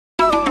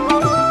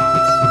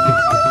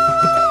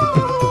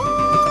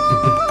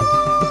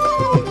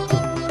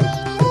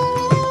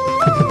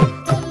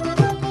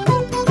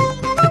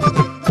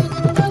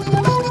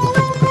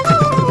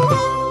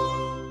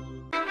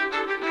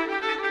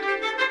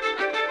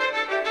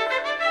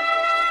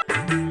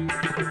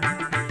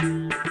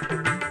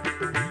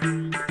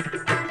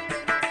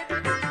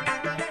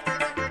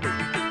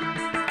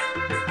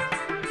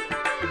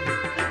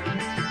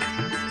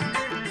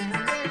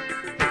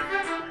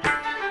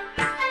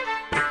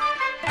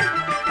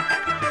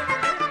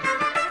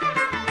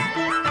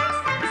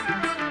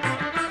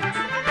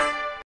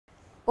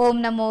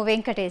ఓం నమో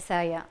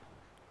వెంకటేశాయ.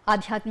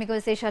 ఆధ్యాత్మిక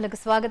విశేషాలకు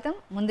స్వాగతం.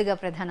 ముందుగా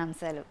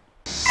ప్రధానాంశాలు.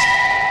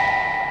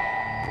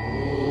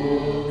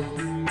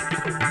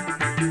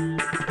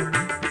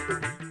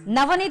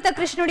 నవనీత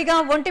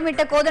కృష్ణుడిగా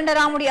ఒంటిమిట్ట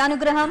కోదండరాముడి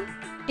అనుగ్రహం.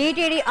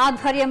 టీటీడీ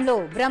ఆధ్వర్యంలో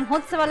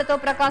బ్రహ్మోత్సవాలతో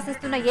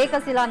ప్రకాశిస్తున్న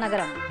ఏకశిలా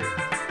నగరం.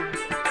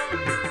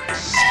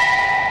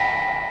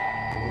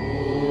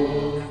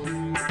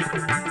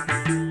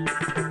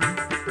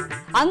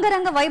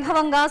 అంగరంగ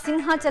వైభవంగా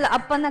సింహాచల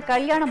అప్పన్న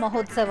కళ్యాణ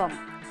మహోత్సవం.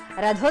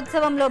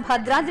 రథోత్సవంలో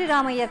భద్రాద్రి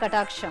రామయ్య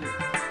కటాక్షం.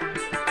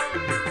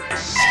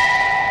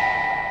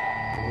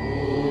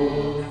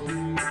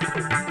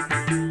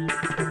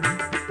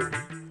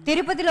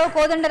 తిరుపతిలో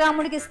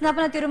కోదండరాముడికి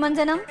స్నపన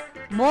తిరుమంజనం.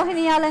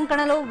 మోహిని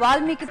అలంకరణలో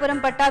వాల్మీకిపురం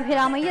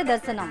పట్టాభిరామయ్య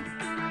దర్శనం.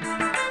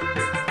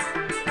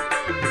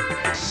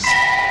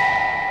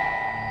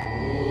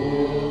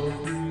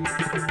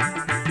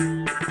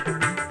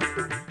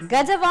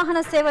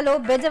 గజవాహన సేవలో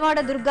బెజవాడ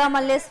దుర్గా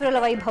మల్లేశ్వరుల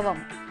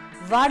వైభవం.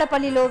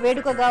 వాడపల్లిలో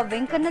వేడుకగా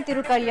వెంకన్న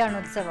తిరు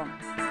కళ్యాణోత్సవం.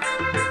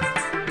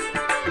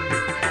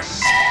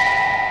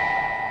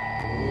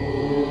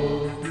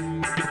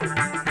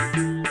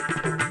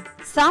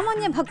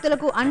 సామాన్య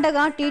భక్తులకు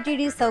అండగా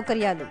టీటీడీ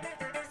సౌకర్యాలు.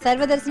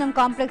 సర్వదర్శనం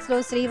కాంప్లెక్స్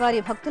లో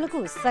శ్రీవారి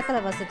భక్తులకు సకల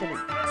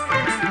వసతులు.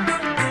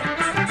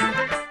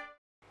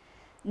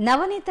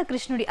 నవనీత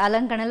కృష్ణుడి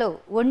అలంకరణలో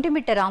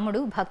ఒంటిమిట్ట రాముడు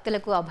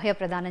భక్తులకు అభయ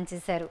ప్రదానం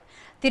చేశారు.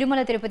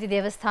 తిరుమల తిరుపతి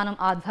దేవస్థానం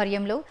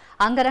ఆధ్వర్యంలో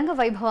అంగరంగ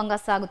వైభవంగా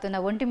సాగుతున్న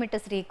ఒంటిమిట్ట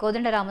శ్రీ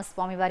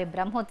కోదండరామస్వామివారి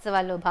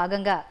బ్రహ్మోత్సవాల్లో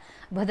భాగంగా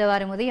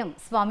బుధవారం ఉదయం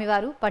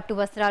స్వామివారు పట్టు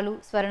వస్త్రాలు,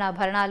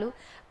 స్వర్ణాభరణాలు,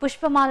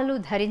 పుష్పమాలలు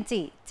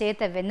ధరించి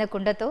చేత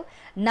వెన్నకుండతో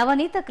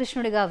నవనీత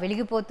కృష్ణుడిగా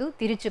వెలిగిపోతూ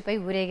తిరుచుపై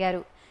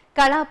ఊరేగారు.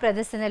 కళా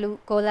ప్రదర్శనలు,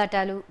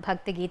 కోలాటాలు,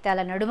 భక్తి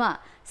గీతాల నడుమ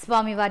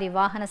స్వామివారి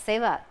వాహన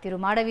సేవ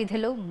తిరుమాడ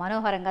వీధిలో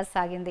మనోహరంగా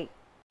సాగింది.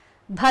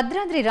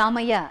 భద్రాద్రి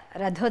రామయ్య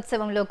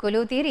రథోత్సవంలో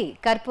కొలువు తీరి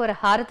కర్పూర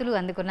హారతులు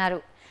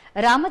అందుకున్నారు.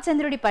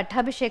 రామచంద్రుడి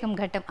పట్టాభిషేకం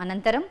ఘట్టం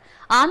అనంతరం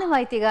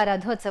ఆనవాయితీగా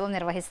రథోత్సవం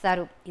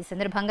నిర్వహిస్తారు. ఈ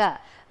సందర్భంగా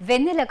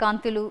వెన్నెల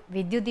కాంతులు,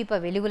 విద్యుద్దీప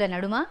వెలుగుల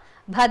నడుమ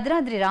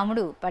భద్రాద్రి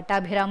రాముడు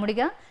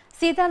పట్టాభిరాముడిగా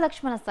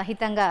సీతాలక్ష్మణ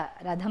సహితంగా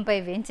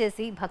రథంపై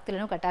వేంచేసి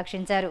భక్తులను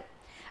కటాక్షించారు.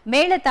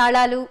 మేళ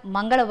తాళాలు,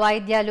 మంగళ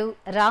వాయిద్యాలు,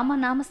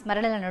 రామనామ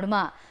స్మరణల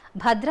నడుమ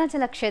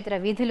భద్రాచల క్షేత్ర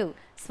వీధులు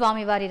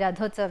స్వామివారి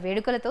రథోత్సవ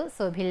వేడుకలతో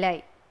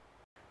శోభిల్లాయి.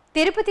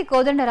 తిరుపతి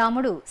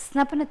కోదండరాముడు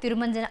స్నపన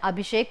తిరుమంజన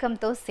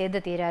అభిషేకంతో సేద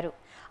తీరారు.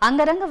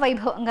 అంగరంగ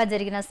వైభవంగా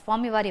జరిగిన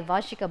స్వామివారి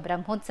వార్షిక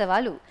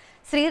బ్రహ్మోత్సవాలు,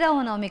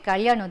 శ్రీరామనవమి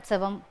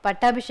కళ్యాణోత్సవం,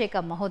 పట్టాభిషేక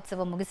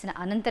మహోత్సవం ముగిసిన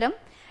అనంతరం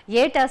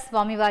ఏటా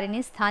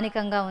స్వామివారిని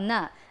స్థానికంగా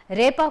ఉన్న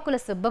రేపాకుల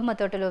సుబ్బమ్మ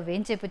తోటలో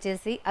వేంచేపు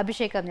చేసి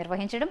అభిషేకం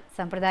నిర్వహించడం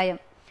సంప్రదాయం.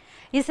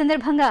 ఈ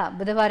సందర్భంగా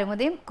బుధవారం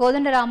ఉదయం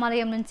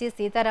కోదండరామాలయం నుంచి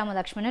సీతారామ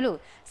లక్ష్మణులు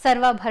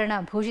సర్వాభరణ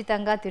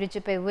భూషితంగా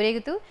తిరుచుపై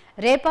ఊరేగుతూ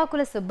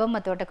రేపాకుల సుబ్బమ్మ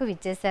తోటకు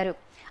విచ్చేశారు.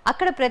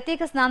 అక్కడ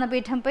ప్రత్యేక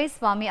స్నానపీఠంపై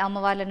స్వామి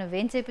అమ్మవార్లను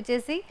వేంచేపు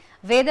చేసి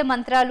వేద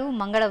మంత్రాలు,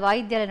 మంగళ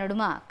వాయిద్యాల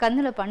నడుమ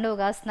కన్నుల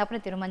పండుగగా స్నపన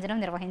తిరుమంజనం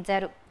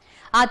నిర్వహించారు.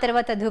 ఆ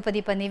తర్వాత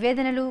ధూపదీప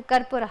నివేదనలు,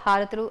 కర్పూర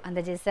హారతులు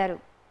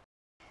అందజేశారు.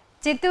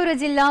 చిత్తూరు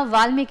జిల్లా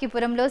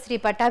వాల్మీకిపురంలో శ్రీ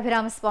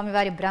పట్టాభిరామ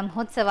స్వామివారి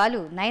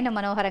బ్రహ్మోత్సవాలు నయన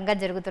మనోహరంగా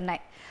జరుగుతున్నాయి.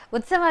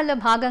 ఉత్సవాల్లో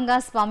భాగంగా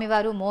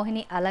స్వామివారు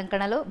మోహిని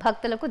అలంకరణలో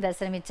భక్తులకు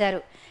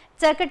దర్శనమిచ్చారు.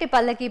 చక్కటి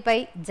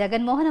పల్లకీపై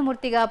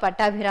జగన్మోహనమూర్తిగా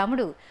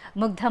పట్టాభిరాముడు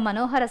ముగ్ధ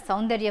మనోహర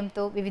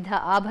సౌందర్యంతో వివిధ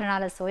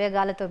ఆభరణాల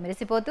సోయగాలతో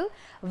మెరిసిపోతూ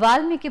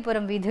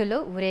వాల్మీకిపురం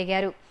వీధుల్లో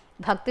ఊరేగారు.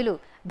 భక్తులు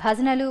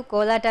భజనలు,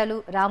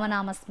 కోలాటాలు,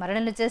 రామనామ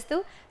స్మరణలు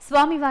చేస్తూ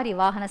స్వామివారి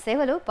వాహన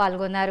సేవలో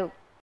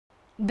పాల్గొన్నారు.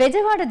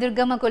 బెజవాడ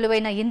దుర్గమ్మ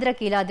కొలువైన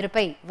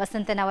ఇంద్రకీలాద్రిపై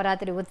వసంత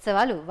నవరాత్రి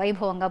ఉత్సవాలు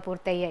వైభవంగా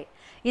పూర్తయ్యాయి.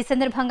 ఈ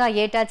సందర్భంగా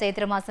ఏటా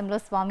చైత్రమాసంలో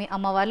స్వామి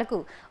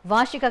అమ్మవార్లకు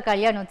వార్షిక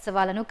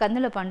కళ్యాణోత్సవాలను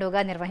కన్నుల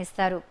పండుగగా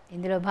నిర్వహిస్తారు.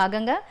 ఇందులో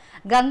భాగంగా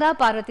గంగా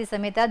పార్వతి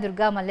సమేత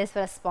దుర్గా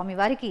మల్లేశ్వర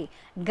స్వామివారికి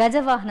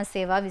గజవాహన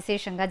సేవ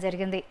విశేషంగా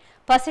జరిగింది.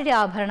 పసిడి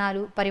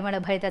ఆభరణాలు, పరిమళ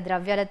భరిత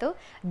ద్రవ్యాలతో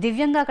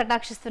దివ్యంగా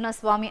కటాక్షిస్తున్న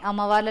స్వామి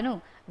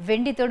అమ్మవార్లను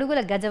వెండి తొడుగుల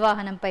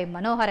గజవాహనంపై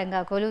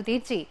మనోహరంగా కొలువు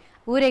తీర్చి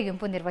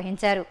ఊరేగింపు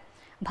నిర్వహించారు.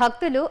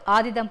 భక్తులు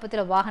ఆది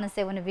దంపతుల వాహన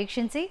సేవను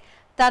వీక్షించి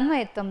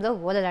తన్మయత్వంలో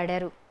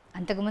ఓలలాడారు.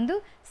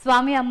 అంతకుముందు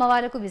స్వామి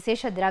అమ్మవార్లకు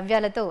విశేష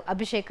ద్రవ్యాలతో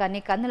అభిషేకాన్ని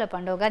కన్నుల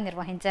పండుగగా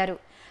నిర్వహించారు.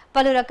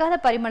 పలు రకాల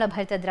పరిమళ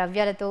భరిత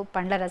ద్రవ్యాలతో,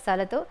 పండ్ల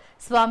రసాలతో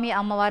స్వామి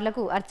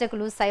అమ్మవార్లకు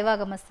అర్చకులు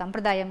శైవాగమ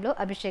సంప్రదాయంలో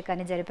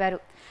అభిషేకాన్ని జరిపారు.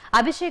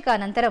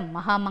 అభిషేకానంతరం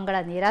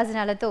మహామంగళ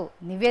నీరాజనాలతో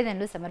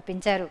నివేదనలు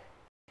సమర్పించారు.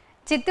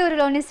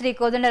 చిత్తూరులోని శ్రీ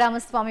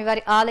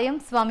కోదండరామస్వామివారి ఆలయం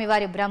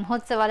స్వామివారి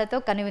బ్రహ్మోత్సవాలతో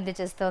కనువిందు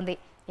చేస్తోంది.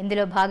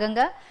 ఇందులో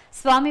భాగంగా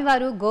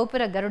స్వామివారు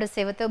గోపుర గరుడ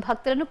సేవతో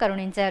భక్తులను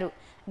కరుణించారు.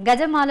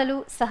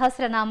 గజమాలలు,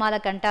 సహస్రనామాల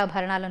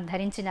కంఠాభరణాలను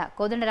ధరించిన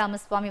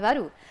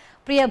కోదండరామస్వామివారు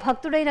ప్రియ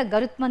భక్తుడైన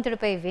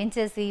గరుత్మంతుడిపై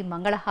వేంచేసి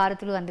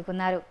మంగళహారతులు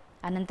అందుకున్నారు.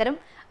 అనంతరం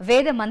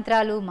వేద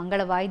మంత్రాలు,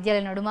 మంగళ వాయిద్యాల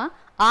నడుమ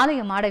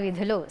ఆలయ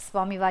మాడవీధిలో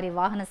స్వామివారి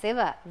వాహన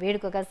సేవ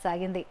వేడుకగా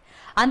సాగింది.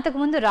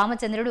 అంతకుముందు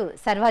రామచంద్రుడు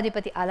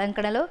సర్వాధిపతి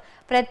అలంకరణలో,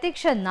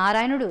 ప్రత్యక్ష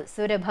నారాయణుడు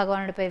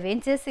సూర్యభగవానుడిపై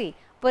వేంచేసి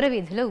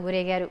పురవీధిలో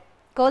ఊరేగారు.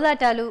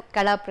 కోలాటాలు,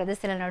 కళా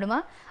ప్రదర్శనల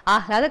నడుమ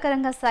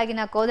ఆహ్లాదకరంగా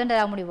సాగిన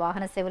కోదండరాముడి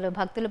వాహన సేవలో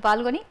భక్తులు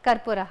పాల్గొని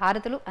కర్పూర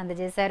హారతులు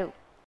అందజేశారు.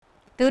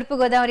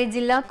 తూర్పుగోదావరి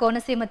జిల్లా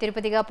కోనసీమ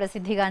తిరుపతిగా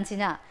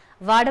ప్రసిద్ధిగాంచిన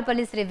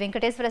వాడపల్లి శ్రీ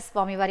వెంకటేశ్వర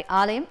స్వామివారి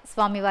ఆలయం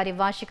స్వామివారి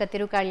వార్షిక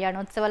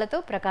తిరుకళ్యాణోత్సవాలతో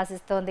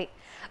ప్రకాశిస్తోంది.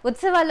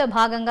 ఉత్సవాల్లో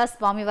భాగంగా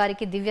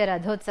స్వామివారికి దివ్య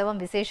రథోత్సవం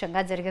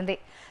విశేషంగా జరిగింది.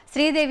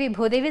 శ్రీదేవి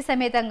భూదేవి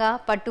సమేతంగా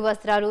పట్టు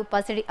వస్త్రాలు,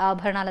 పసిడి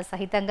ఆభరణాల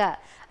సహితంగా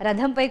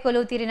రథంపై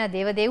కొలువు తీరిన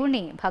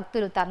దేవదేవుణ్ణి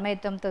భక్తులు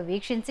తన్మయత్వంతో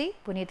వీక్షించి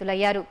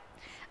పునీతులయ్యారు.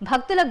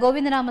 భక్తుల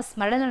గోవిందనామ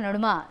స్మరణల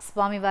నడుమ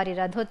స్వామివారి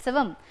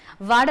రథోత్సవం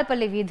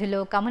వాడపల్లి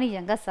వీధుల్లో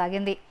కమనీయంగా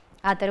సాగింది.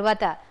 ఆ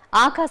తరువాత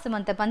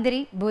ఆకాశమంత పందిరి,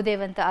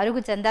 భూదేవంత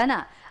అరుగు చందాన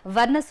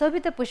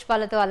వర్ణశోభిత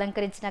పుష్పాలతో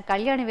అలంకరించిన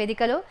కళ్యాణ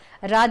వేదికలో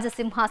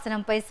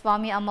రాజసింహాసనంపై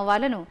స్వామి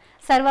అమ్మవార్లను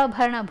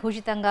సర్వాభరణ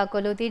భూషితంగా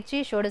కొలువు తీర్చి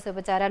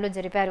షోడశోపచారాలు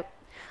జరిపారు.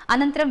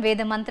 అనంతరం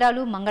వేద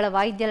మంత్రాలు, మంగళ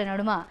వాయిద్యాల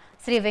నడుమ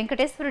శ్రీ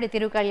వెంకటేశ్వరుడి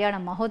తిరుకళ్యాణ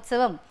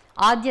మహోత్సవం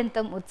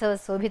ఆద్యంతం ఉత్సవ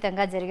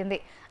శోభితంగా జరిగింది.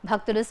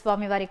 భక్తులు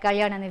స్వామివారి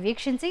కళ్యాణాన్ని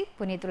వీక్షించి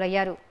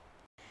పునీతులయ్యారు.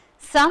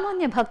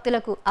 సామాన్య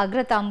భక్తులకు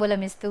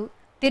అగ్రతాంబూలమిస్తూ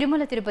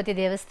తిరుమల తిరుపతి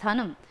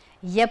దేవస్థానం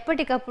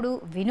ఎప్పటికప్పుడు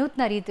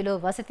వినూత్న రీతిలో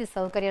వసతి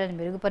సౌకర్యాలను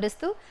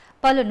మెరుగుపరుస్తూ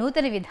పలు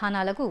నూతన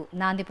విధానాలకు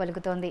నాంది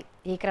పలుకుతోంది.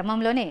 ఈ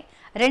క్రమంలోనే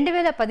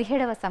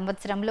 2017వ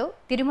సంవత్సరంలో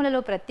తిరుమలలో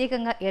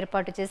ప్రత్యేకంగా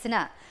ఏర్పాటు చేసిన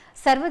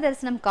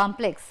సర్వదర్శనం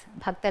కాంప్లెక్స్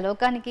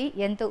భక్తలోకానికి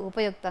ఎంతో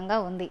ఉపయుక్తంగా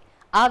ఉంది.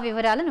 ఆ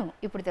వివరాలను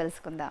ఇప్పుడు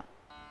తెలుసుకుందాం.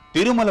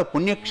 తిరుమల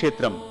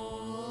పుణ్యక్షేత్రం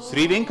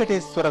శ్రీ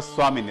వెంకటేశ్వర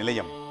స్వామి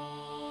నిలయం,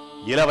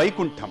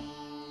 ఇలవైకుంఠం,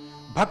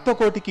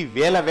 భక్తకోటికి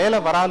వేల వేల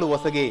వరాలు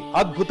వసగే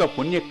అద్భుత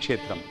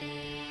పుణ్యక్షేత్రం.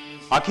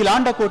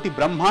 అఖిలాండకోటి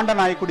బ్రహ్మాండ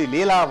నాయకుడి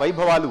లీలా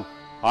వైభవాలు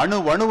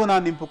అణువణువున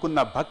నింపుకున్న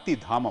భక్తి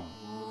ధామం.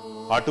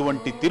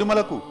 అటువంటి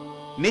తిరుమలకు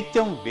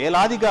నిత్యం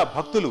వేలాదిగా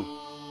భక్తులు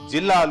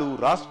జిల్లాలు,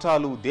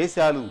 రాష్ట్రాలు,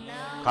 దేశాలు,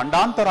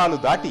 ఖండాంతరాలు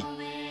దాటి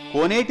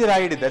కోనేటి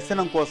రాయుడి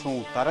దర్శనం కోసం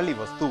తరలి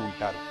వస్తూ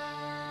ఉంటారు.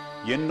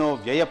 ఎన్నో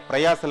వ్యయ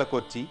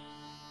ప్రయాసలకొచ్చి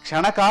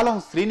క్షణకాలం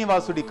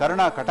శ్రీనివాసుడి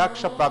కరుణా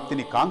కటాక్ష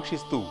ప్రాప్తిని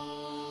కాంక్షిస్తూ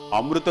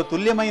అమృత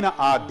తుల్యమైన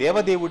ఆ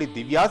దేవదేవుడి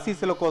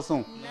దివ్యాశీసుల కోసం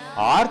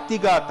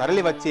ఆర్తిగా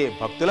తరలివచ్చే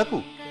భక్తులకు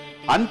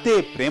అంతే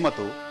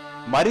ప్రేమతో,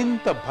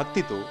 మరింత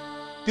భక్తితో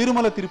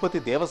తిరుమల తిరుపతి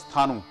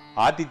దేవస్థానం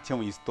ఆతిథ్యం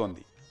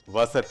ఇస్తోంది.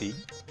 వసతి,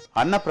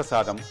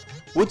 అన్నప్రసాదం,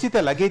 ఉచిత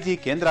లగేజీ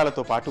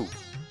కేంద్రాలతో పాటు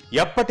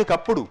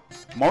ఎప్పటికప్పుడు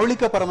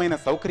మౌలికపరమైన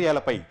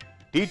సౌకర్యాలపై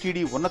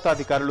టీటీడీ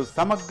ఉన్నతాధికారులు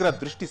సమగ్ర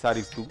దృష్టి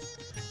సారిస్తూ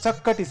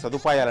చక్కటి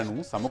సదుపాయాలను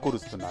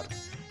సమకూరుస్తున్నారు.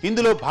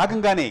 ఇందులో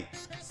భాగంగానే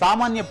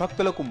సామాన్య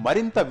భక్తులకు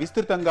మరింత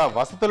విస్తృతంగా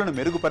వసతులను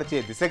మెరుగుపరిచే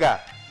దిశగా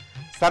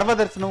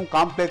సర్వదర్శనం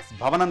complex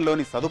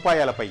భవనంలోని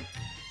సదుపాయాలపై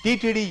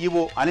TTD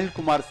EO Anil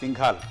Kumar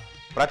Singhal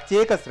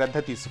ప్రత్యేక శ్రద్ధ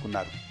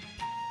తీసుకున్నారు.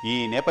 ఈ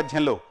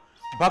నేపథ్యంలో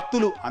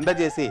భక్తులు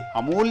అందజేసే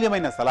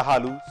అమూల్యమైన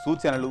సలహాలు,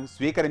 సూచనలు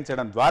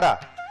స్వీకరించడం ద్వారా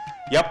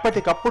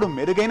ఎప్పటికప్పుడు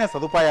మెరుగైన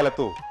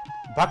సదుపాయాలతో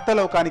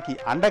భక్తలోకానికి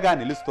అండగా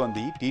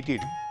నిలుస్తోంది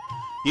టీటీడీ.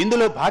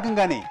 ఇందులో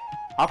భాగంగానే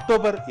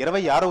అక్టోబర్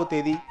 26వ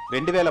తేదీ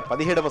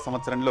 2017వ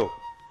సంవత్సరంలో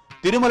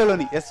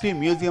తిరుమలలోని ఎస్వి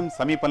మ్యూజియం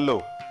సమీపంలో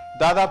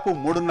దాదాపు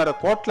 3.5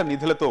 కోట్ల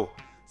నిధులతో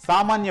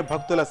సామాన్య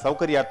భక్తుల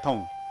సౌకర్యార్థం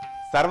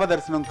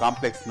సర్వదర్శనం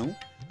కాంప్లెక్స్ను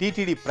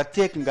టీటీడీ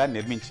ప్రత్యేకంగా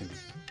నిర్మించింది.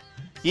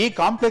 ఈ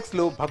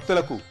కాంప్లెక్స్లో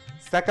భక్తులకు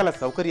సకల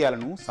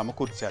సౌకర్యాలను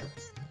సమకూర్చారు.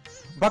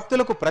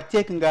 భక్తులకు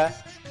ప్రత్యేకంగా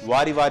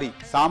వారి వారి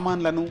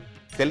సామాన్లను,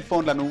 సెల్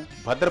ఫోన్లను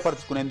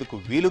భద్రపరుచుకునేందుకు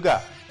వీలుగా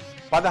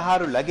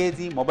 16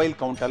 లగేజీ మొబైల్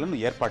కౌంటర్లను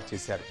ఏర్పాటు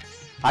చేశారు.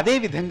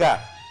 అదేవిధంగా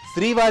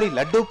శ్రీవారి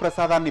లడ్డూ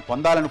ప్రసాదాన్ని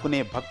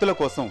పొందాలనుకునే భక్తుల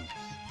కోసం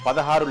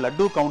 16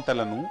 లడ్డూ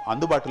కౌంటర్లను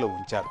అందుబాటులో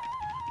ఉంచారు.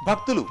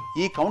 భక్తులు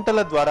ఈ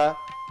కౌంటర్ల ద్వారా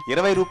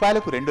 20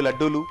 రూపాయలకు 2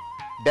 లడ్డూలు,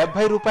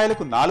 70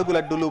 రూపాయలకు 4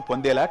 లడ్డూలు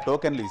పొందేలా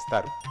టోకెన్లు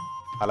ఇస్తారు.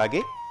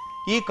 అలాగే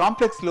ఈ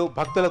కాంప్లెక్స్లో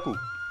భక్తులకు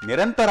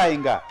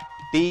నిరంతరాయంగా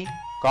టీ,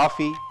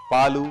 కాఫీ,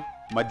 పాలు,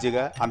 మజ్జిగ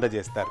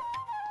అందజేస్తారు.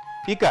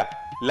 ఇక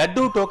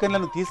లడ్డూ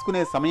టోకెన్లను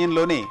తీసుకునే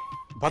సమయంలోనే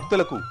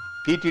భక్తులకు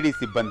టీటీడీ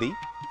సిబ్బంది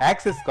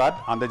యాక్సెస్ కార్డ్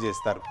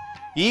అందజేస్తారు.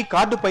 ఈ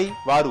కార్డుపై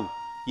వారు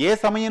ఏ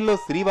సమయంలో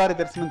శ్రీవారి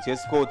దర్శనం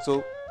చేసుకోవచ్చో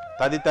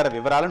తదితర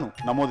వివరాలను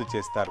నమోదు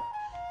చేస్తారు.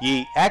 ఈ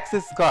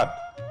యాక్సెస్ కార్డ్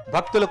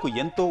భక్తులకు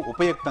ఎంతో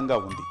ఉపయుక్తంగా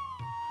ఉంది.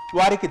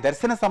 వారికి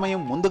దర్శన సమయం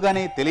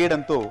ముందుగానే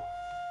తెలియడంతో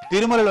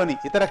తిరుమలలోని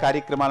ఇతర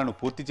కార్యక్రమాలను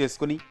పూర్తి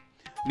చేసుకుని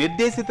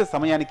నిర్దేశిత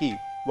సమయానికి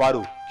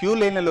వారు క్యూ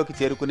లైన్లలోకి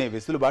చేరుకునే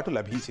వెసులుబాటు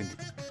లభించింది.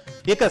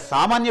 ఇక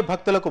సామాన్య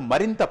భక్తులకు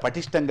మరింత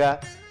పటిష్టంగా,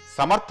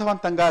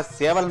 సమర్థవంతంగా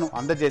సేవలను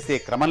అందజేసే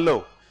క్రమంలో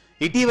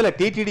ఇటీవల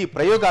టీటీడీ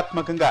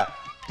ప్రయోగాత్మకంగా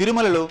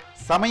తిరుమలలో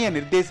సమయ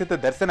నిర్దేశిత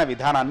దర్శన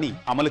విధానాన్ని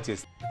అమలు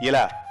చేసింది.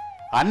 ఇలా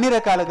అన్ని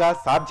రకాలుగా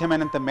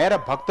సాధ్యమైనంత మేర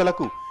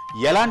భక్తులకు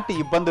ఎలాంటి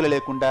ఇబ్బందులు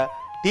లేకుండా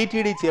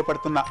టీటీడీ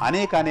చేపడుతున్న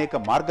అనేక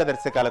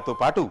మార్గదర్శకాలతో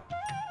పాటు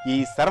ఈ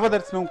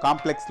సర్వదర్శనం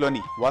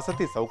కాంప్లెక్స్లోని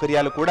వసతి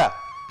సౌకర్యాలు కూడా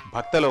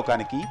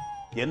భక్తలోకానికి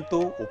ఎంతో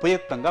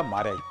ఉపయుక్తంగా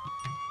మారాయి.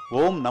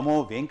 ఓం నమో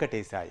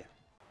వెంకటేశాయ.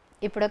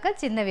 ఇప్పుడొక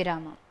చిన్న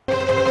విరామం.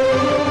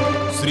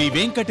 శ్రీ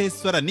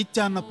వెంకటేశ్వర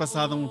నిత్యాన్న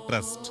ప్రసాదం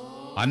ట్రస్ట్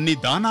అన్ని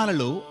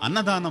దానాలలో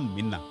అన్నదానం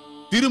మిన్న.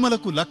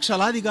 తిరుమలకు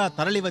లక్షలాదిగా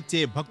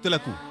తరలివచ్చే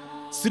భక్తులకు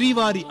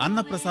శ్రీవారి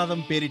అన్నప్రసాదం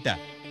పేరిట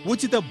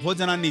ఉచిత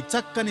భోజనాన్ని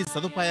చక్కని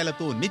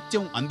సదుపాయాలతో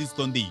నిత్యం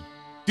అందిస్తోంది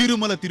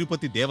తిరుమల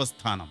తిరుపతి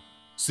దేవస్థానం.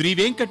 శ్రీ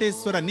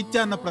వెంకటేశ్వర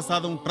నిత్యాన్న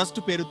ప్రసాదం ట్రస్ట్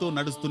పేరుతో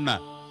నడుస్తున్న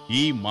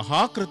ఈ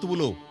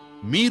మహాక్రతువులో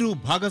మీరు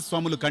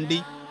భాగస్వాములు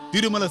కండి,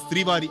 తిరుమల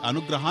శ్రీవారి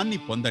అనుగ్రహాన్ని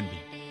పొందండి.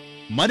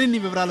 మరిన్ని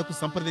వివరాలకు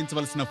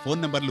సంప్రదించవలసిన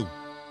ఫోన్ నంబర్లు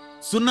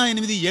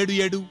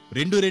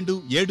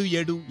 087722777777,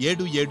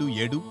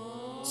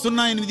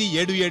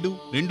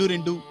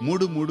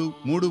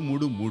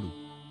 087722333333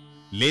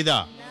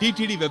 లేదా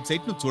టీటీడీ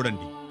వెబ్సైట్ను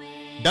చూడండి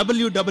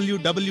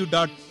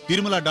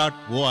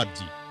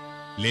www.tirumala.org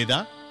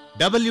లేదా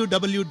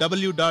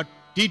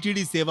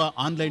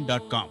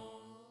www.ttdsevaonline.com.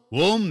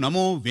 ఓం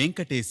నమో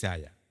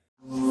వెంకటేశాయ.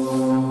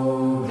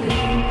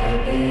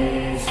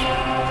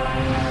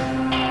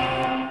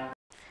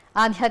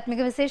 ఆధ్యాత్మిక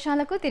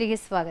విశేషాలకు తిరిగి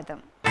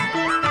స్వాగతం.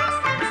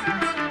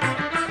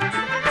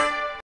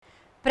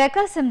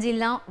 ప్రకాశం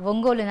జిల్లా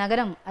ఒంగోలు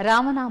నగరం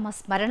రామనామ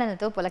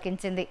స్మరణలతో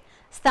పులకించింది.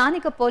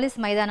 స్థానిక పోలీస్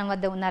మైదానం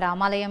వద్ద ఉన్న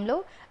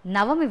రామాలయంలో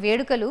నవమి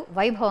వేడుకలు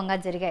వైభవంగా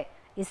జరిగాయి.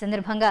 ఈ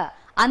సందర్భంగా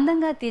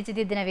అందంగా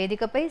తీర్చిదిద్దిన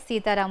వేదికపై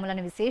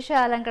సీతారాములను విశేష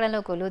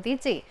అలంకరణలో కొలువు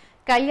తీర్చి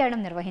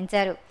కళ్యాణం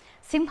నిర్వహించారు.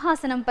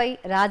 సింహాసనంపై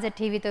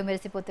రాజఠీవితో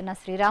మెరిసిపోతున్న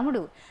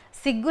శ్రీరాముడు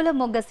సిగ్గుల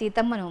మొగ్గ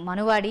సీతమ్మను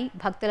మనువాడి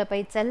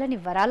భక్తులపై చల్లని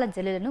వరాల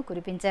జల్లులను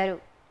కురిపించారు.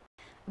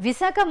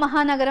 విశాఖ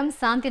మహానగరం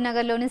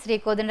శాంతినగర్లోని శ్రీ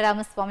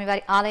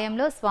కోదండరామస్వామివారి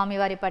ఆలయంలో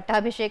స్వామివారి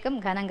పట్టాభిషేకం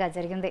ఘనంగా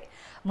జరిగింది.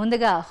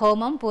 ముందుగా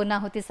హోమం,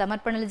 పూర్ణాహుతి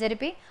సమర్పణలు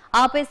జరిపి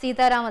ఆపై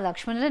సీతారామ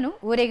లక్ష్మణులను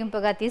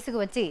ఊరేగింపుగా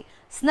తీసుకువచ్చి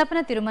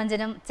స్నపన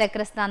తిరుమంజనం,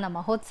 చక్రస్నాన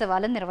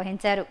మహోత్సవాలను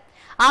నిర్వహించారు.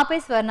 ఆపై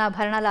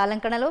స్వర్ణాభరణాల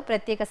అలంకరణలో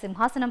ప్రత్యేక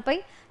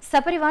సింహాసనంపై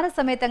సపరివార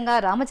సమేతంగా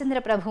రామచంద్ర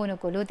ప్రభువును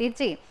కొలువు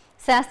తీర్చి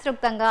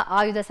శాస్త్రోక్తంగా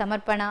ఆయుధ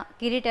సమర్పణ,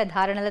 కిరీట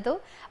ధారణలతో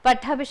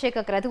పట్టాభిషేక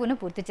క్రతువును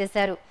పూర్తి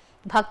చేశారు.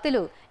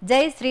 భక్తులు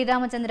జై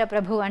శ్రీరామచంద్ర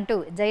ప్రభు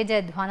అంటూ జయ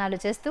జయధ్వానాలు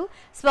చేస్తూ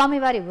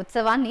స్వామివారి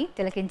ఉత్సవాన్ని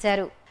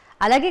తిలకించారు.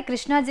 అలాగే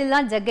కృష్ణా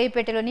జిల్లా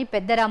జగ్గయ్యపేటలోని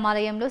పెద్ద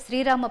రామాలయంలో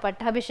శ్రీరామ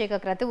పట్టాభిషేక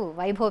క్రతువు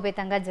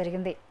వైభవపేతంగా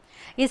జరిగింది.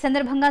 ఈ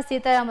సందర్భంగా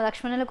సీతారామ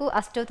లక్ష్మణులకు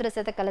అష్టోత్తర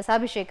శత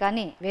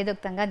కలశాభిషేకాన్ని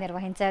వేదోక్తంగా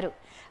నిర్వహించారు.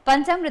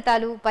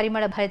 పంచామృతాలు,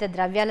 పరిమళ భరిత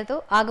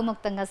ద్రవ్యాలతో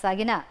ఆగమోక్తంగా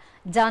సాగిన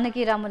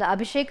జానకీరాముల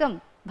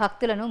అభిషేకం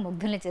భక్తులను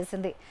ముగ్ధుల్ని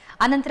చేసింది.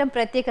 అనంతరం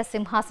ప్రత్యేక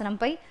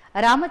సింహాసనంపై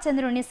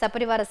రామచంద్రుని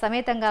సపరివార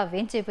సమేతంగా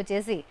వేంచేపు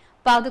చేసి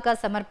పాదుకా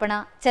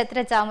సమర్పణ,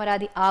 ఛత్ర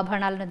చామరాది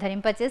ఆభరణాలను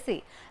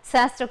ధరింపచేసి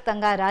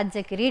శాస్త్రోక్తంగా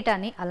రాజ్య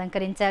కిరీటాన్ని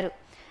అలంకరించారు.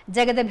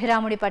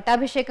 జగదభిరాముడి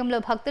పట్టాభిషేకంలో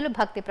భక్తులు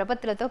భక్తి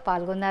ప్రపత్తులతో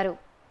పాల్గొన్నారు.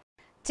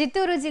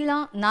 చిత్తూరు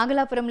జిల్లా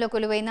నాగలాపురంలో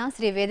కొలువైన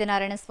శ్రీ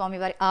వేదనారాయణ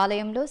స్వామివారి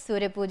ఆలయంలో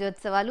సూర్య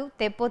పూజోత్సవాలు,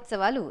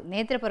 తెప్పోత్సవాలు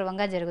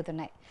నేత్రపూర్వంగా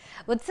జరుగుతున్నాయి.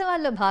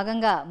 ఉత్సవాల్లో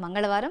భాగంగా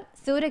మంగళవారం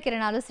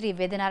సూర్యకిరణాలు శ్రీ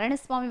వేదనారాయణ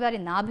స్వామివారి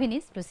నాభిని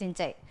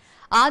స్పృశించాయి.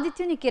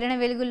 ఆదిత్యుని కిరణ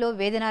వెలుగుల్లో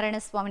వేదనారాయణ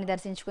స్వామిని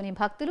దర్శించుకుని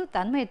భక్తులు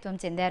తన్మయత్వం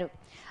చెందారు.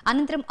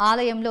 అనంతరం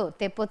ఆలయంలో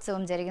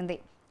తెప్పోత్సవం జరిగింది.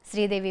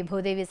 శ్రీదేవి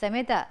భూదేవి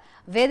సమేత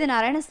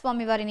వేదనారాయణ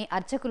స్వామి వారిని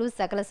అర్చకులు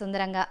సకల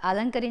సుందరంగా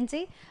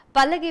అలంకరించి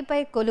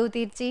పల్లకిపై కొలువు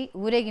తీర్చి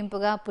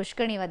ఊరేగింపుగా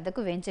పుష్కరిణి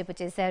వద్దకు వేంచేపు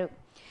చేశారు.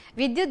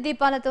 విద్యుత్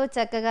దీపాలతో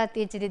చక్కగా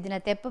తీర్చిదిద్దిన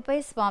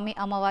తెప్పపై స్వామి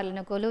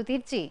అమ్మవార్లను కొలువు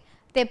తీర్చి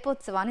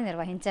తెప్పోత్సవాన్ని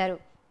నిర్వహించారు.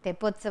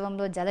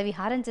 తెప్పోత్సవంలో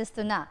జలవిహారం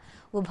చేస్తున్న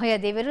ఉభయ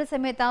దేవరుల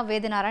సమేత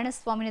వేదనారాయణ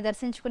స్వామిని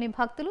దర్శించుకుని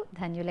భక్తులు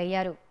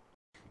ధన్యులయ్యారు.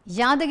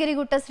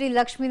 యాదగిరిగుట్ట శ్రీ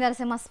లక్ష్మీ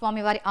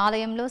నరసింహస్వామి వారి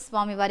ఆలయంలో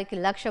స్వామివారికి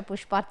లక్ష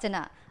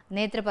పుష్పార్చన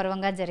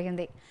నేత్రపర్వంగా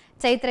జరిగింది.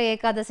 చైత్ర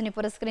ఏకాదశిని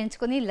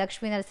పురస్కరించుకుని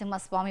లక్ష్మీ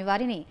నరసింహస్వామి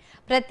వారిని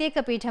ప్రత్యేక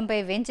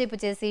పీఠంపై వేంచేపు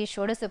చేసి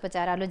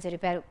షోడశోపచారాలు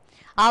జరిపారు.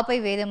 ఆపై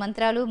వేద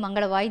మంత్రాలు,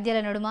 మంగళ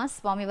వాయిద్యాల నడుమ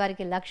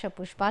స్వామివారికి లక్ష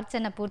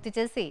పుష్పార్చన పూర్తి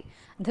చేసి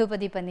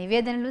ధూపదీప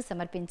నివేదనలు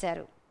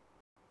సమర్పించారు.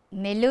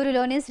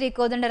 నెల్లూరులోని శ్రీ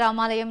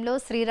కోదండరామాలయంలో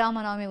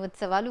శ్రీరామనవమి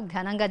ఉత్సవాలు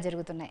ఘనంగా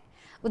జరుగుతున్నాయి.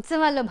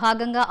 ఉత్సవాల్లో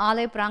భాగంగా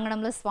ఆలయ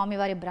ప్రాంగణంలో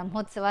స్వామివారి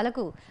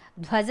బ్రహ్మోత్సవాలకు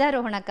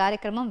ధ్వజారోహణ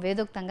కార్యక్రమం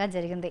వేదోక్తంగా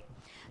జరిగింది.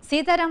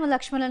 సీతారామ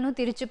లక్ష్మణులను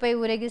తిరుచుపై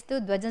ఊరేగిస్తూ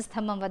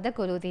ధ్వజస్తంభం వద్ద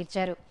కొలువు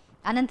తీర్చారు.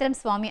 అనంతరం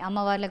స్వామి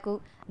అమ్మవార్లకు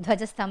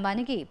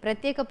ధ్వజస్తంభానికి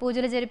ప్రత్యేక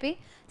పూజలు జరిపి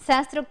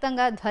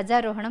శాస్త్రోక్తంగా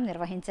ధ్వజారోహణం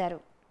నిర్వహించారు.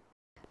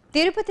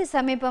 తిరుపతి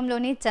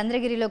సమీపంలోని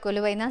చంద్రగిరిలో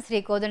కొలువైన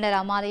శ్రీ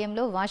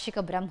కోదండరామాలయంలో వార్షిక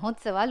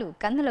బ్రహ్మోత్సవాలు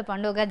కన్నుల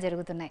పండుగగా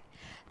జరుగుతున్నాయి.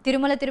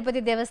 తిరుమల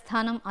తిరుపతి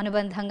దేవస్థానం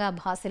అనుబంధంగా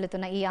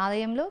భాసిల్లుతున్న ఈ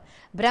ఆలయంలో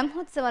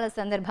బ్రహ్మోత్సవాల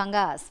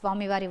సందర్భంగా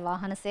స్వామివారి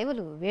వాహన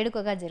సేవలు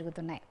వేడుకగా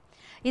జరుగుతున్నాయి.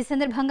 ఈ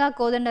సందర్భంగా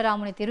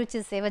కోదండరాముని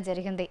తిరుచి సేవ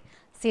జరిగింది.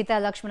 సీతా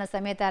లక్ష్మణ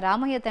సమేత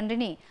రామయ్య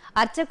తండ్రిని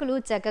అర్చకులు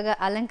చక్కగా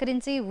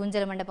అలంకరించి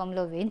ఊంజల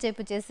మండపంలో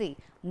వేంచేపు చేసి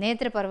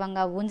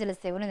నేత్రపర్వంగా ఊంజల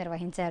సేవను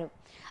నిర్వహించారు.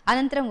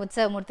 అనంతరం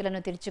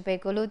ఉత్సవమూర్తులను తిరుచుపై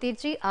కొలువు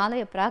తీర్చి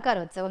ఆలయ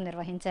ప్రాకారోత్సవం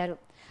నిర్వహించారు.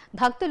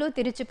 భక్తులు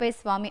తిరుచుపై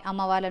స్వామి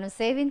అమ్మవార్లను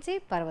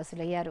సేవించి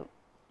పరవశులయ్యారు.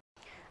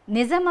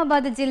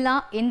 నిజామాబాద్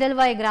జిల్లా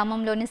ఇందల్వాయి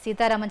గ్రామంలోని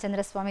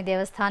సీతారామచంద్రస్వామి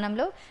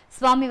దేవస్థానంలో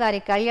స్వామివారి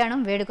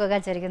కళ్యాణం వేడుకగా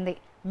జరిగింది.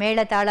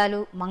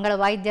 మేళతాళాలు, మంగళ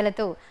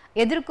వాయిద్యాలతో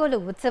ఎదుర్కోలు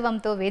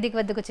ఉత్సవంతో వేదిక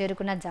వద్దకు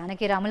చేరుకున్న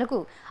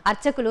జానకీరాములకు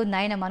అర్చకులు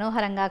నయన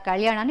మనోహరంగా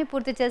కళ్యాణాన్ని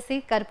పూర్తి చేసి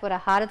కర్పూర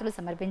హారతులు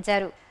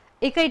సమర్పించారు.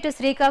 ఇక ఇటు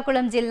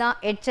శ్రీకాకుళం జిల్లా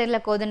ఎడ్చెర్ల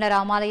కోదండ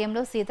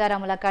రామాలయంలో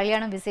సీతారాముల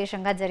కళ్యాణం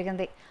విశేషంగా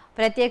జరిగింది.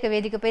 ప్రత్యేక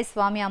వేదికపై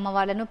స్వామి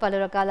అమ్మవార్లను పలు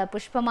రకాల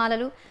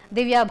పుష్పమాలలు,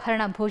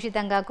 దివ్యాభరణ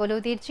భూషితంగా కొలువు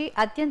తీర్చి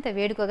అత్యంత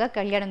వేడుకగా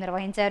కళ్యాణం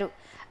నిర్వహించారు.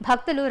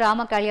 భక్తులు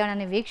రామ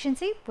కళ్యాణాన్ని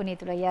వీక్షించి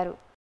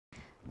పునీతులయ్యారు.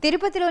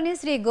 తిరుపతిలోని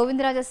శ్రీ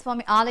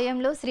గోవిందరాజస్వామి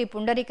ఆలయంలో శ్రీ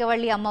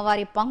పుండరీకవల్లి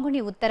అమ్మవారి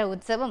పంగుని ఉత్తర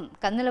ఉత్సవం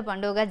కన్నుల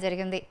పండుగగా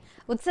జరిగింది.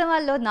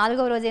 ఉత్సవాల్లో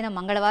 4వ రోజైన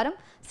మంగళవారం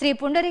శ్రీ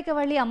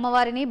పుండరీకవల్లి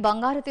అమ్మవారిని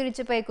బంగారు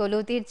తిరుచుపై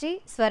కొలువు తీర్చి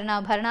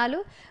స్వర్ణాభరణాలు,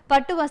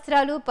 పట్టు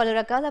వస్త్రాలు, పలు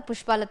రకాల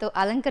పుష్పాలతో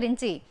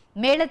అలంకరించి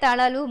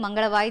మేళతాళాలు,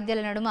 మంగళ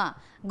వాయిద్యాల నడుమ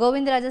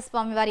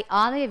గోవిందరాజస్వామి వారి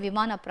ఆలయ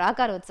విమాన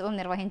ప్రాకారోత్సవం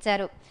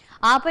నిర్వహించారు.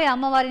 ఆపై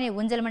అమ్మవారిని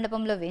ఊంజల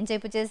మండపంలో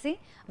వేంచేపు చేసి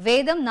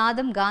వేదం,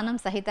 నాదం, గానం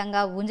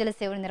సహితంగా ఊంజల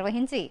సేవను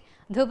నిర్వహించి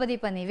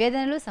ధూపదీప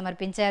నివేదనలు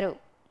సమర్పించారు.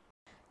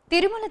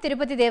 తిరుమల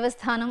తిరుపతి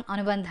దేవస్థానం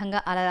అనుబంధంగా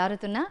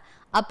అలరారుతున్న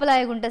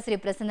అప్పలాయగుంట శ్రీ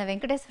ప్రసన్న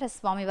వెంకటేశ్వర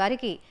స్వామి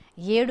వారికి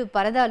 7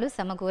 పరదాలు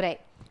సమకూరాయి.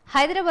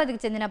 హైదరాబాద్కు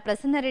చెందిన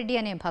ప్రసన్నరెడ్డి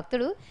అనే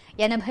భక్తుడు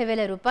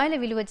 80,000 రూపాయల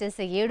విలువ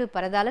చేసే 7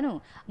 పరదాలను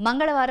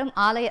మంగళవారం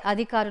ఆలయ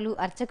అధికారులు,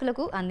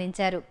 అర్చకులకు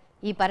అందించారు.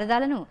 ఈ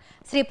పరదాలను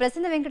శ్రీ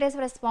ప్రసన్న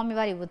వెంకటేశ్వర స్వామి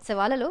వారి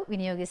ఉత్సవాలలో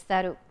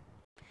వినియోగిస్తారు.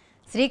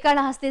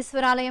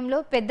 శ్రీకాళహస్తీశ్వరాలయంలో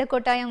పెద్ద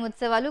కొటాయం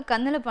ఉత్సవాలు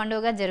కన్నుల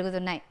పండుగగా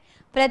జరుగుతున్నాయి.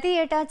 ప్రతి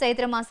ఏటా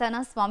చైత్రమాసాన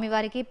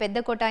స్వామివారికి పెద్ద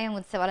కొటాయం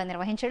ఉత్సవాలు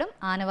నిర్వహించడం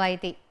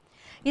ఆనవాయితీ.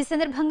 ఈ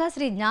సందర్భంగా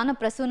శ్రీ జ్ఞాన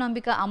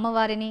ప్రసూనాంబిక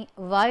అమ్మవారిని,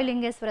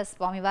 వాయులింగేశ్వర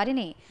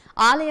స్వామివారిని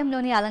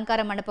ఆలయంలోని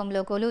అలంకార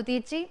మండపంలో కొలువు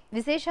తీర్చి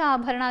విశేష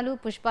ఆభరణాలు,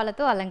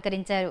 పుష్పాలతో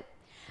అలంకరించారు.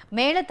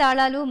 మేళ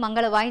తాళాలు,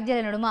 మంగళ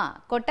వాయిద్యాల నడుమ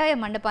కొట్టాయ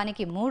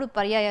మండపానికి 3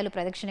 పర్యాయాలు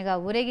ప్రదక్షిణగా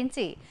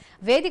ఊరేగించి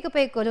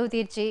వేదికపై కొలువు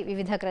తీర్చి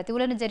వివిధ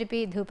క్రతువులను జరిపి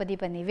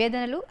ధూపదీప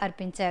నివేదనలు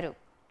అర్పించారు.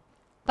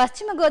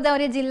 పశ్చిమ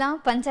గోదావరి జిల్లా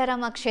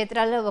పంచారామ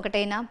క్షేత్రాల్లో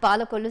ఒకటైన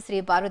పాలకొల్లు శ్రీ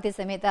పార్వతీ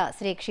సమేత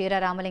శ్రీ క్షీర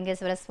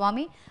రామలింగేశ్వర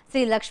స్వామి,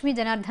 శ్రీ లక్ష్మీ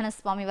జనార్దన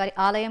స్వామి వారి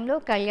ఆలయంలో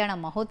కళ్యాణ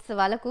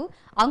మహోత్సవాలకు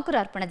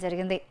అంకురార్పణ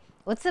జరిగింది.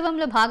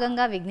 ఉత్సవంలో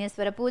భాగంగా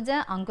విఘ్నేశ్వర పూజ,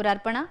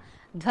 అంకురార్పణ,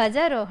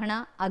 ధ్వజారోహణ,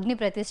 అగ్ని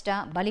ప్రతిష్ఠ,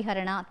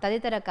 బలిహరణ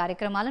తదితర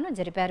కార్యక్రమాలను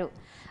జరిపారు.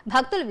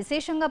 భక్తులు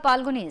విశేషంగా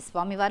పాల్గొని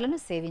స్వామివార్లను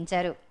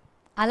సేవించారు.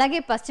 అలాగే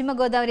పశ్చిమ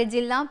గోదావరి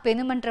జిల్లా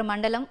పెనుమంట్ర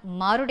మండలం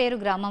మారుడేరు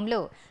గ్రామంలో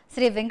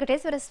శ్రీ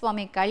వెంకటేశ్వర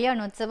స్వామి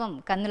కళ్యాణోత్సవం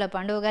కన్నుల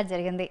పండుగగా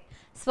జరిగింది.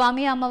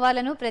 స్వామి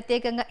అమ్మవార్లను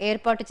ప్రత్యేకంగా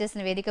ఏర్పాటు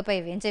చేసిన వేదికపై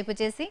వేంచేపు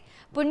చేసి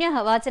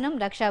పుణ్యహవాచనం,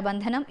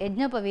 రక్షాబంధనం,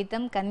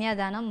 యజ్ఞోపవీతం,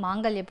 కన్యాదానం,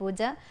 మాంగళ్య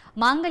పూజ,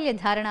 మాంగళ్య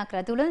ధారణ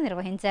క్రతువులను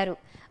నిర్వహించారు.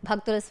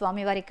 భక్తులు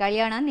స్వామివారి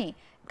కళ్యాణాన్ని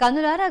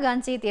కన్నులారా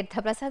గాంచి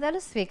తీర్థప్రసాదాలు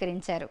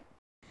స్వీకరించారు.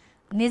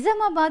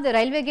 నిజామాబాద్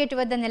రైల్వే గేటు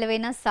వద్ద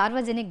నిలవైన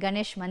సార్వజనిక్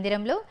గణేష్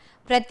మందిరంలో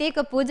ప్రత్యేక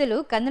పూజలు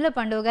కన్నుల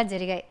పండుగగా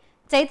జరిగాయి.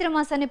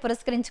 చైత్రమాసాన్ని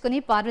పురస్కరించుకుని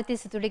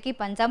పార్వతీసుతుడికి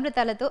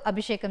పంచామృతాలతో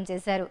అభిషేకం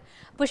చేశారు.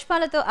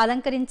 పుష్పాలతో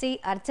అలంకరించి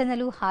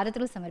అర్చనలు,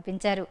 హారతులు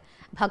సమర్పించారు.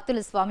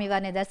 భక్తులు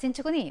స్వామివారిని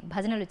దర్శించుకుని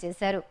భజనలు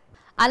చేశారు.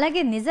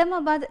 అలాగే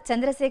నిజామాబాద్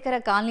చంద్రశేఖర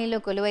కాలనీలో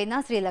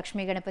కొలువైన శ్రీ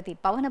లక్ష్మీ గణపతి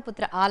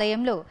పవనపుత్ర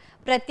ఆలయంలో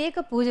ప్రత్యేక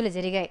పూజలు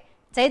జరిగాయి.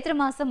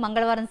 చైత్రమాసం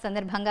మంగళవారం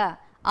సందర్భంగా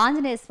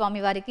ఆంజనేయ స్వామి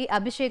వారికి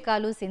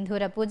అభిషేకాలు,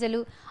 సింధూర పూజలు,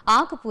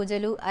 ఆకు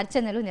పూజలు,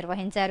 అర్చనలు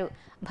నిర్వహించారు.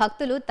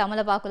 భక్తులు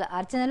తమలపాకుల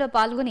అర్చనలో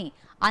పాల్గొని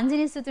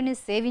ఆంజనేయసుతుని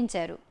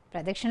సేవించారు.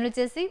 ప్రదక్షిణలు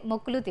చేసి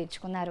మొక్కులు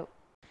తీర్చుకున్నారు.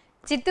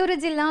 చిత్తూరు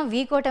జిల్లా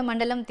వీకోట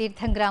మండలం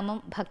తీర్థం గ్రామం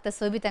భక్త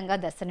శోభితంగా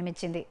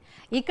దర్శనమిచ్చింది.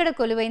 ఇక్కడ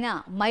కొలువైన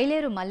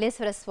మైలేరు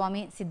మల్లేశ్వర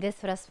స్వామి,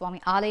 సిద్ధేశ్వర స్వామి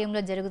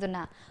ఆలయంలో జరుగుతున్న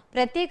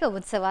ప్రత్యేక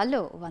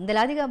ఉత్సవాల్లో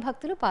వందలాదిగా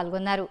భక్తులు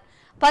పాల్గొన్నారు.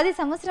 10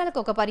 సంవత్సరాలకు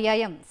ఒక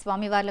పర్యాయం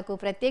స్వామివార్లకు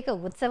ప్రత్యేక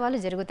ఉత్సవాలు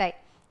జరుగుతాయి.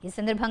 ఈ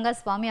సందర్భంగా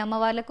స్వామి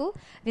అమ్మవార్లకు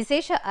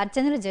విశేష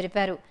అర్చనలు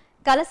జరిపారు.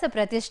 కలశ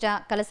ప్రతిష్ఠ,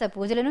 కలశ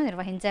పూజలను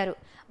నిర్వహించారు.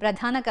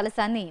 ప్రధాన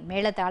కలశాన్ని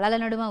మేళ తాళాల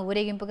నడుమ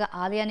ఊరేగింపుగా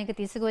ఆలయానికి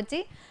తీసుకువచ్చి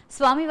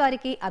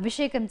స్వామివారికి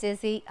అభిషేకం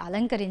చేసి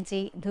అలంకరించి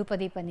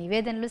ధూపదీప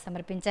నివేదనలు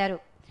సమర్పించారు.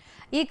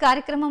 ఈ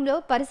కార్యక్రమంలో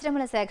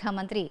పరిశ్రమల శాఖ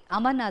మంత్రి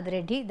అమర్నాథ్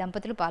రెడ్డి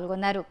దంపతులు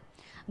పాల్గొన్నారు.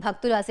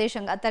 భక్తులు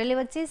అశేషంగా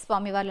తరలివచ్చి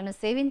స్వామివార్లను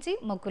సేవించి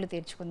మొక్కులు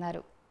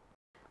తీర్చుకున్నారు.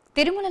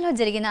 తిరుమలలో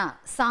జరిగిన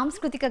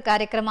సాంస్కృతిక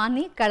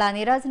కార్యక్రమాన్ని కళా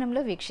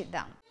నీరాజనంలో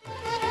వీక్షిద్దాం.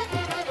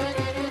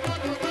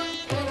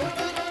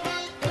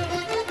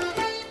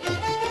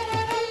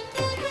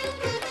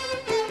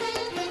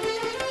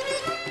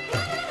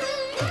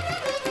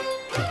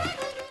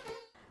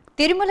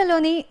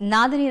 తిరుమలలోని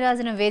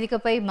నాదనీరాజనం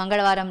వేదికపై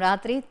మంగళవారం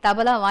రాత్రి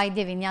తబలా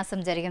వాయిద్య విన్యాసం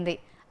జరిగింది.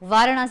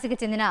 వారణాసికి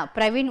చెందిన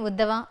ప్రవీణ్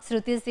ఉద్దవ,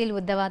 శృతిశీల్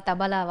ఉద్దవ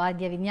తబలా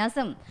వాద్య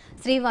విన్యాసం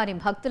శ్రీవారి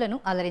భక్తులను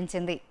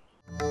అలరించింది.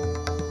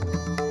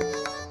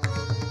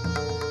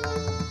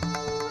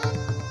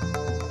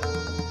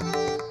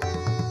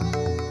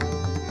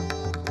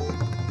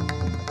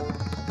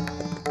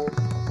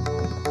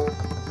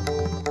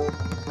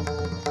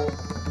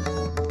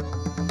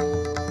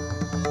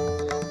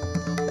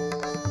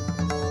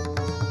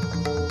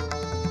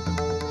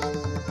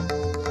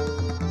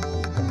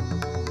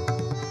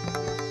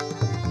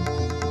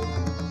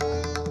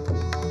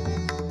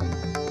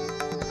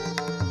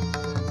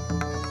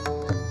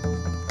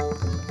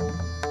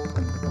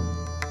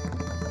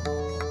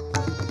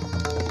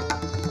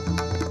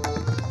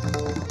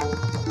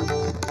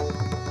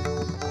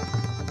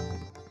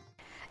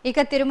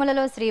 ఇక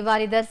తిరుమలలో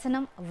శ్రీవారి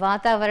దర్శనం,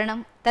 వాతావరణం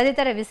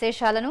తదితర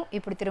విశేషాలను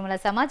ఇప్పుడు తిరుమల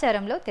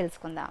సమాచారంలో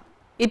తెలుసుకుందాం.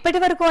 ఇప్పటి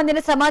వరకు అందిన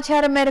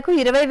సమాచారం మేరకు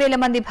 20,000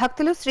 మంది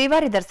భక్తులు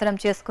శ్రీవారి దర్శనం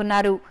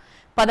చేసుకున్నారు.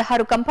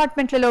 16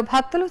 కంపార్ట్మెంట్లలో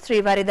భక్తులు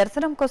శ్రీవారి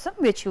దర్శనం కోసం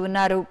వేచి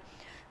ఉన్నారు.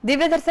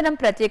 దివ్య దర్శనం,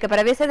 ప్రత్యేక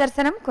ప్రవేశ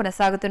దర్శనం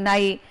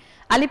కొనసాగుతున్నాయి.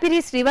 అలిపిరి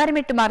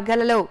శ్రీవారిమెట్టు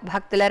మార్గాలలో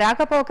భక్తుల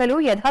రాకపోకలు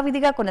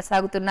యథావిధిగా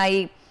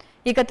కొనసాగుతున్నాయి.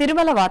 ఇక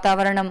తిరుమల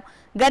వాతావరణం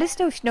గరిష్ట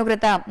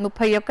ఉష్ణోగ్రత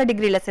 31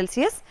 డిగ్రీల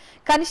సెల్సియస్,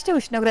 కనిష్ట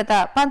ఉష్ణోగ్రత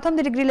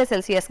 19 డిగ్రీల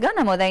సెల్సియస్ గా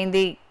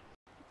నమోదైంది.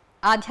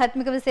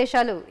 ఆధ్యాత్మిక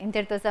విశేషాలు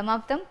ఇంతటితో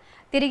సమాప్తం.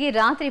 తిరిగి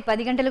రాత్రి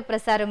 10 గంటలకు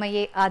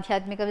ప్రసారమయ్యే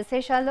ఆధ్యాత్మిక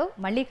విశేషాల్లో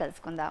మళ్ళీ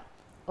కలుసుకుందాం.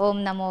 ఓం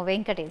నమో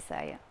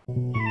వెంకటేశాయ.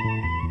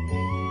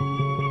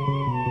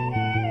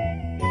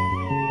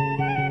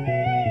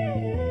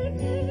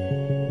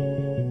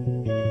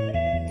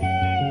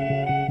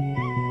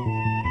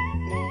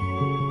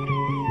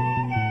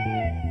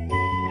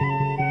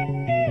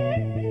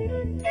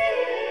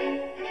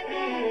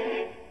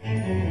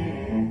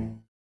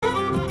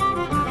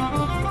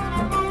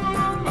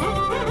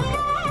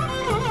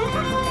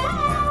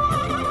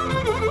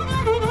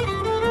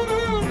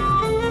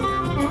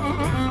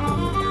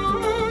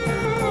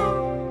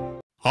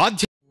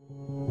 ఆధ్యాత్మిక